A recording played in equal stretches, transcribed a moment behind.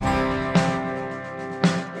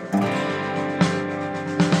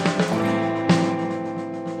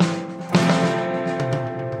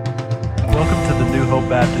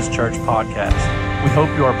Baptist Church podcast. We hope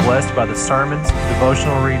you are blessed by the sermons,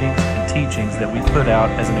 devotional readings, and teachings that we put out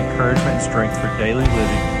as an encouragement and strength for daily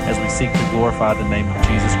living as we seek to glorify the name of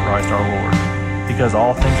Jesus Christ our Lord, because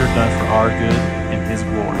all things are done for our good and His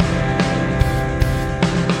glory.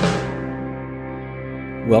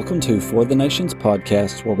 Welcome to For the Nations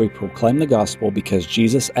podcast, where we proclaim the gospel because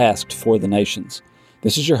Jesus asked for the nations.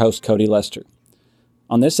 This is your host, Cody Lester.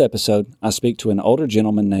 On this episode, I speak to an older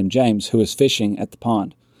gentleman named James who is fishing at the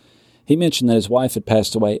pond. He mentioned that his wife had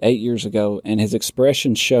passed away 8 years ago, and his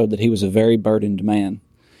expression showed that he was a very burdened man.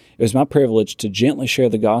 It was my privilege to gently share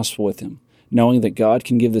the gospel with him, knowing that God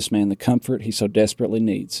can give this man the comfort he so desperately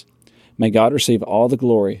needs. May God receive all the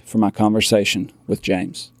glory for my conversation with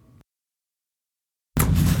James.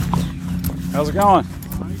 How's it going?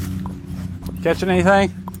 Catching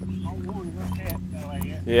anything?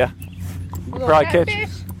 Yeah. You could probably catch it.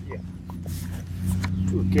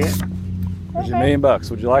 Cat. There's your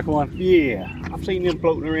 $1,000,000. Would you like one? Yeah, I've seen them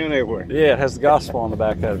floating around everywhere. Yeah, it has the gospel on the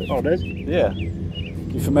back of it. Oh, does it? Yeah.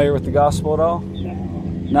 You familiar with the gospel at all?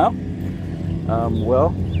 No?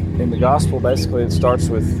 Well, in the gospel, basically, it starts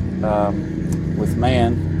with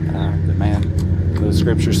man. The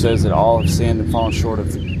scripture says that all have sinned and fallen short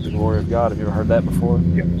of the glory of God. Have you ever heard that before?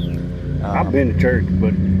 Yep. I've been to church,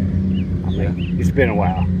 but it's been a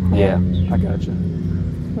while. Yeah, I got you.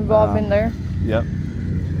 We've all been there. Yep.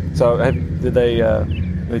 So, did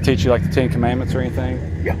they teach you like the Ten Commandments or anything?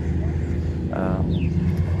 Yeah.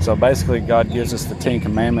 So basically, God gives us the Ten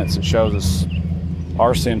Commandments and shows us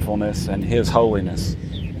our sinfulness and His holiness.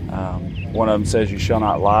 One of them says, "You shall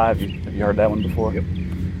not lie." Have you heard that one before? Yep.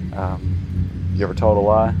 You ever told a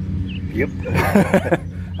lie? Yep.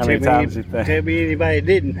 How many times you think? Tell me anybody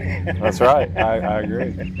didn't. That's right. I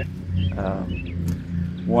agree.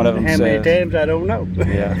 One of them How says, many times I don't know.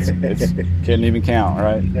 Yeah, it's can't even count,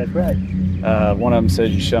 right? That's right. One of them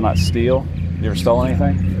says, "You shall not steal." You ever stole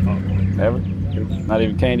anything? Ever? Not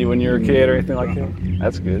even candy when you were a kid or anything like that?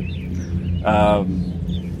 That's good.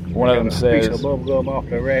 One of them A piece says, of bubble gum off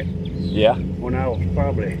the rack "Yeah." when I was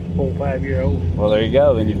probably 4 or 5 years old. Well, there you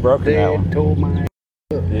go. Then you've broken that Dad one. told my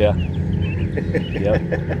Yeah. Yep.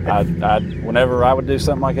 Whenever I would do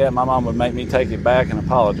something like that, my mom would make me take it back and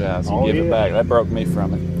apologize and give it back. That broke me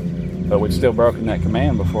from it. But we'd still broken that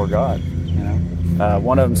command before God. You know.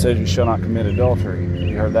 One of them says, "You shall not commit adultery."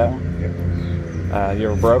 You heard that one?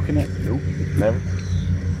 You ever broken it? Nope. Never.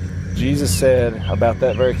 Jesus said about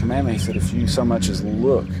that very commandment, He said, if you so much as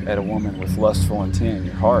look at a woman with lustful intent in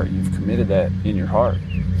your heart, you've committed that in your heart.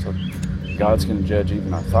 So God's going to judge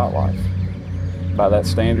even our thought life. By that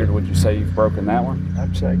standard, would you say you've broken that one?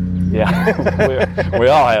 I'd say. Yeah, we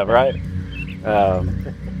all have, right?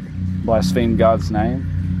 Blaspheme God's name.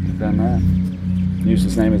 You've done that. Use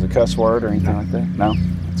His name as a cuss word or anything like that? No?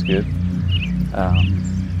 That's good.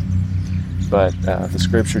 But the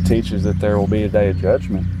scripture teaches that there will be a day of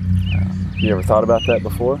judgment. You ever thought about that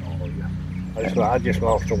before? I just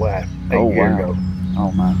lost a wife 8 years ago.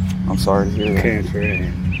 Oh, man. I'm sorry to hear that. Cancer,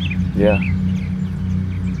 and Yeah.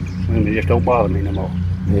 it just don't bother me no more.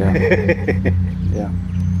 Yeah. Yeah.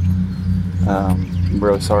 I'm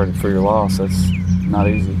really sorry for your loss. That's not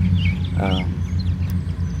easy.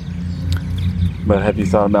 But have you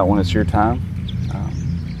thought about when it's your time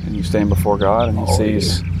and you stand before God and He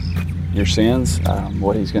sees your sins,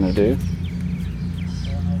 what He's going to do?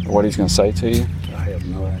 Or what He's going to say to you? I have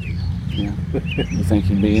no idea. Yeah. You think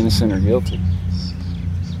you'd be innocent or guilty?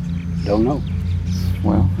 Don't know.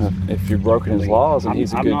 Well, if you've broken His laws and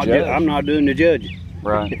He's a good judge. I'm not doing the judging.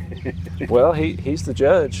 Right. Well, He's the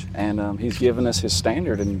judge, and He's given us His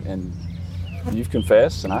standard, and you've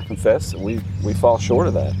confessed, and I confess that we fall short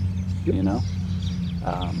of that, you know.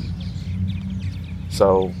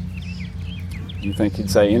 So, you think He'd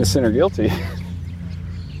say innocent or guilty?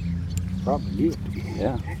 Probably guilty.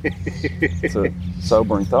 Yeah. It's a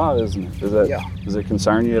sobering thought, isn't it? Does it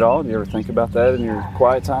concern you at all? Do you ever think about that in your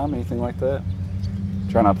quiet time, anything like that?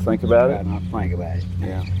 Try not to think about it? Try not to think about it.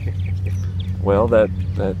 Yeah. Well, that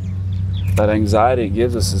anxiety it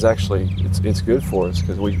gives us is actually, it's good for us,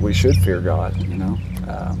 because we should fear God, you know.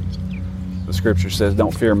 The scripture says,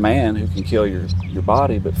 don't fear man who can kill your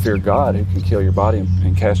body, but fear God who can kill your body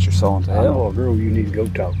and cast your soul into I know hell. a girl you need to go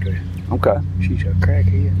talk to. Okay. She's a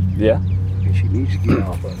crackhead, Yeah. and she needs to get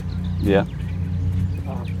off of it. Yeah.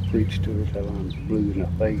 I'll preach to her till I'm blue in the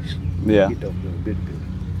face. Yeah. Get up a little bit good.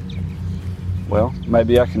 Well,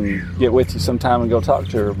 maybe I can get with you sometime and go talk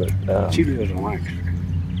to her, but She lives in Lancaster.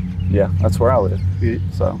 yeah, that's where I live. Yeah.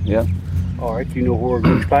 So, yeah. All right, you know where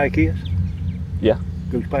Goose Pike is? Yeah.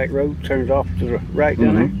 Goose Pike Road turns off to the right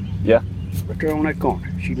down there. Yeah. Right there on that corner.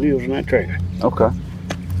 She lives in that trailer. Okay.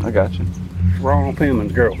 I got you. Ronald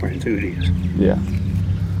Pillman's girlfriend's who it is. Yeah.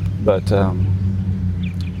 But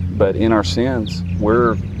in our sins,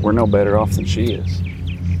 we're no better off than she is,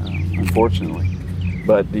 unfortunately.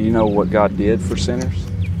 But do you know what God did for sinners?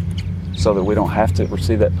 So that we don't have to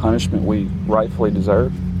receive that punishment we rightfully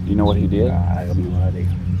deserve. You know what He did? I have no idea.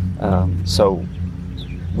 So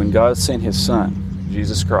when God sent His Son,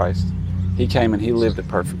 Jesus Christ, He came and He lived a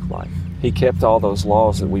perfect life. He kept all those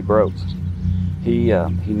laws that we broke. He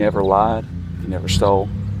never lied. He never stole.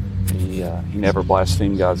 He never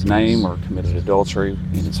blasphemed God's name or committed adultery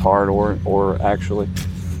in his heart or actually.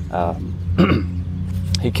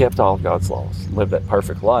 He kept all of God's laws, lived that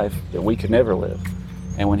perfect life that we could never live.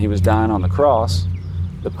 And when He was dying on the cross,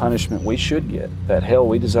 the punishment we should get, that hell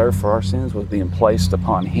we deserve for our sins, was being placed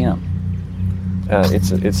upon Him.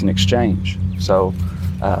 It's an exchange. So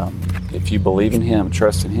if you believe in Him,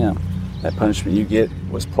 trust in Him, that punishment you get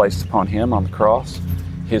was placed upon Him on the cross.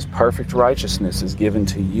 His perfect righteousness is given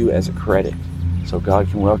to you as a credit. So God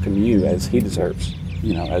can welcome you as He deserves.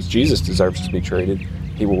 As Jesus deserves to be treated,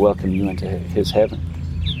 He will welcome you into His heaven.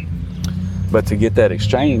 But to get that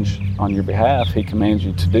exchange on your behalf, He commands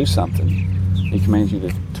you to do something. He commands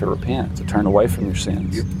you to repent, to turn away from your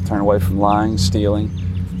sins, turn away from lying, stealing,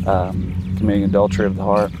 committing adultery of the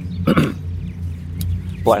heart,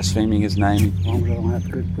 blaspheming His name. As long as I don't have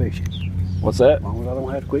to quit fishing. What's that? As long as I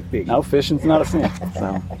don't have to quit fishing. No, fishing's not a sin.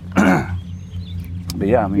 So, but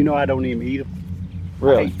yeah, I mean, I don't even eat them.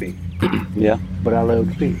 Really? I hate fish. Yeah. But I love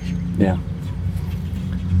to fish. Yeah.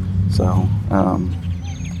 So,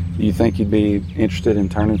 do you think you'd be interested in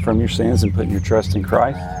turning from your sins and putting your trust in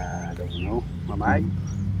Christ? I don't know. I might.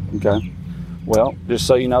 Okay. Well, just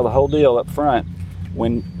so you know the whole deal up front,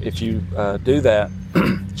 if you do that,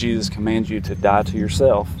 Jesus commands you to die to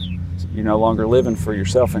yourself. You're no longer living for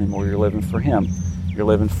yourself anymore. You're living for Him. You're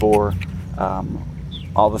living for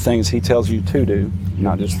all the things He tells you to do,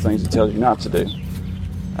 not just the things He tells you not to do.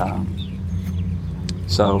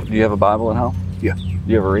 So, do you have a Bible at home? Yeah. Do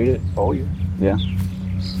you ever read it? Oh, yeah. Yeah.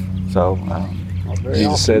 So, Not very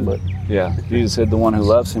Jesus often, said, but Jesus said the one who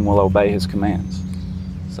loves Him will obey His commands.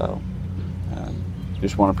 So,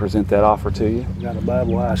 just want to present that offer to you. I got a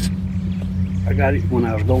Bible. I got it when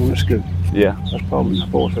I was going to school. Yeah. That's probably the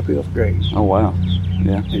 4th or 5th grade. Oh, wow.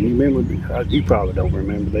 Yeah. And you remember, you probably don't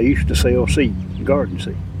remember, they used to sell seed, garden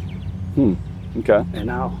seed. Okay. And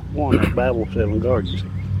I won that Bible selling garden seed.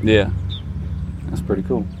 Yeah. That's pretty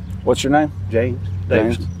cool. What's your name? James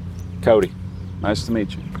James. Davidson. Cody. Nice to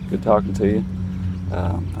meet you. Good talking to you.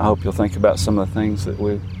 I hope you'll think about some of the things that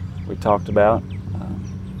we talked about.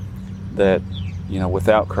 That,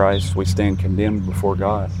 without Christ, we stand condemned before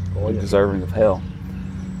God, deserving of hell.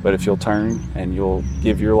 But if you'll turn and you'll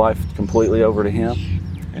give your life completely over to Him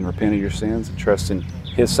and repent of your sins and trust in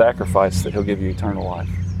His sacrifice, that He'll give you eternal life.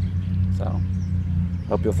 So,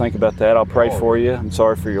 hope you'll think about that. I'll pray for you. I'm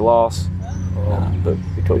sorry for your loss. But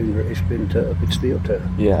It's been tough. It's still tough.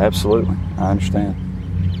 yeah, absolutely. I understand.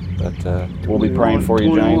 But we'll be praying for you,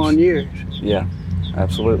 James. 21 years. Yeah,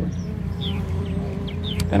 absolutely.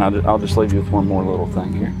 And I'll just leave you with one more little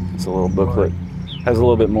thing here. It's a little booklet. Has a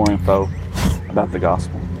little bit more info about the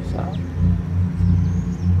gospel. So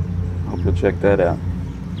hope you'll check that out.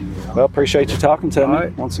 Well, appreciate you talking to me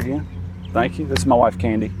once again. Thank you. This is my wife,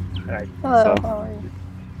 Candy. All right. Hello, So- how are you?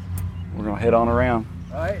 We're going to head on around.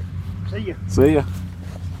 All right. See you. See ya.